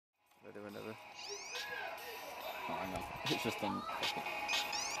It's just on.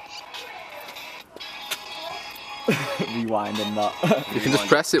 Rewind and that. You can just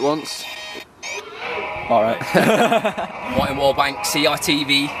press it once. Alright. What in Wallbank,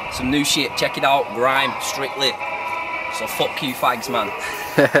 CRTV, some new shit, check it out, grime, strictly. So fuck you fags, man.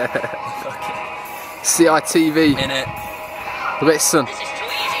 CRTV. Innit? Listen.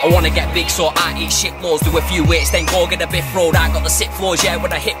 I wanna get big so I eat shitloads, do a few weights, then go get a biff road. I got the sick floors, yeah,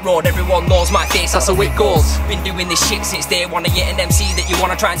 when I hit road, everyone knows my face, that's how it goes. Been doing this shit since day one, I get an MC that you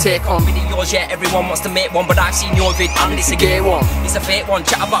wanna try and take on. Videos, yeah, everyone wants to make one, but I've seen your vid and it's a gay one. It's a fake one,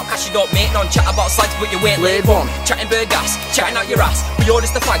 chat about cash you don't make none, chat about slags but you ain't laid one. Chatting bird gas, chatting out your ass, but you're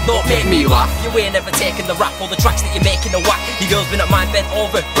just the flag, don't make me laugh. You ain't never taken the rap, all the tracks that you're making a whack. Your girl's been at mine bent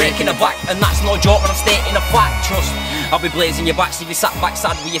over, breaking her back, and that's no joke when I'm stating a fact, trust. I'll be blazing your back, so if you sat back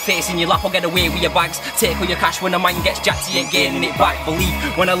sad with your face in your lap, I'll get away with your bags. Take all your cash when a man gets jacked, he ain't gaining it back. Believe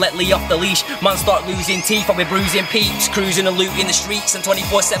when I let Lee off the leash, man start losing teeth, I'll be bruising peeps, cruising and looting the streets, and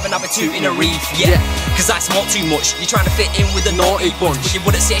 24/7 I'll be tooting a reef, yeah. Cause I smoke too much, you're trying to fit in with a naughty bunch, but you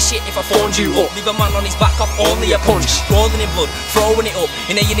wouldn't say shit if I phoned you up. Leave a man on his back off only a punch, rolling in blood, throwing it up,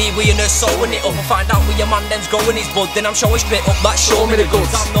 in a need with your nurse sewing it up. I find out where your man them's growing his blood, then I'm showing straight up, like show me the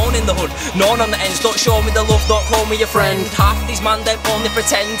goods. I'm known in the hood, known on the ends, don't show me the love, don't call me your friend. Half of these man them only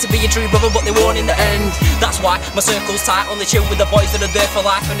pretend to be your true brother, but they won't in the end. That's why my circle's tight, only chill with the boys that are there for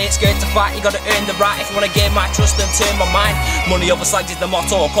life and ain't scared to fight. You gotta earn the right if you wanna gain my trust and turn my mind. Money over slags is the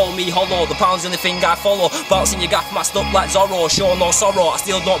motto, call me hollow, the pound's the only thing I follow. Bouncing your gaff masked up like Zorro, show no sorrow, I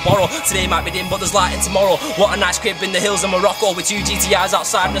still don't borrow. Today might be dim but there's light in tomorrow. What a nice crib in the hills of Morocco, with 2 GTIs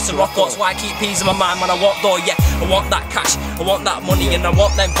outside and a Sirocco. That's why I keep peas in my mind when I walk though, yeah. I want that cash, I want that money and I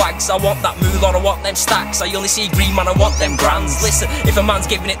want them bags. I want that moolah, I want them stacks. I only see green man, I want them grands. Listen, if a man's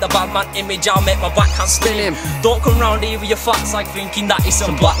giving it the bad man image, I'll make my backhand spin him. Don't come round here with your facts like thinking that is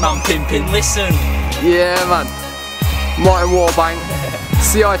some black man pimping. Listen. Yeah, man. Martin Wallbank,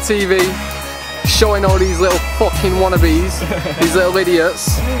 CITV, showing all these little fucking wannabes, these little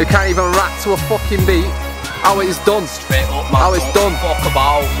idiots who can't even rap to a fucking beat, how it's done. Straight up, man. How it's done. Fuck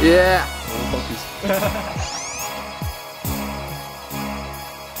about. Yeah.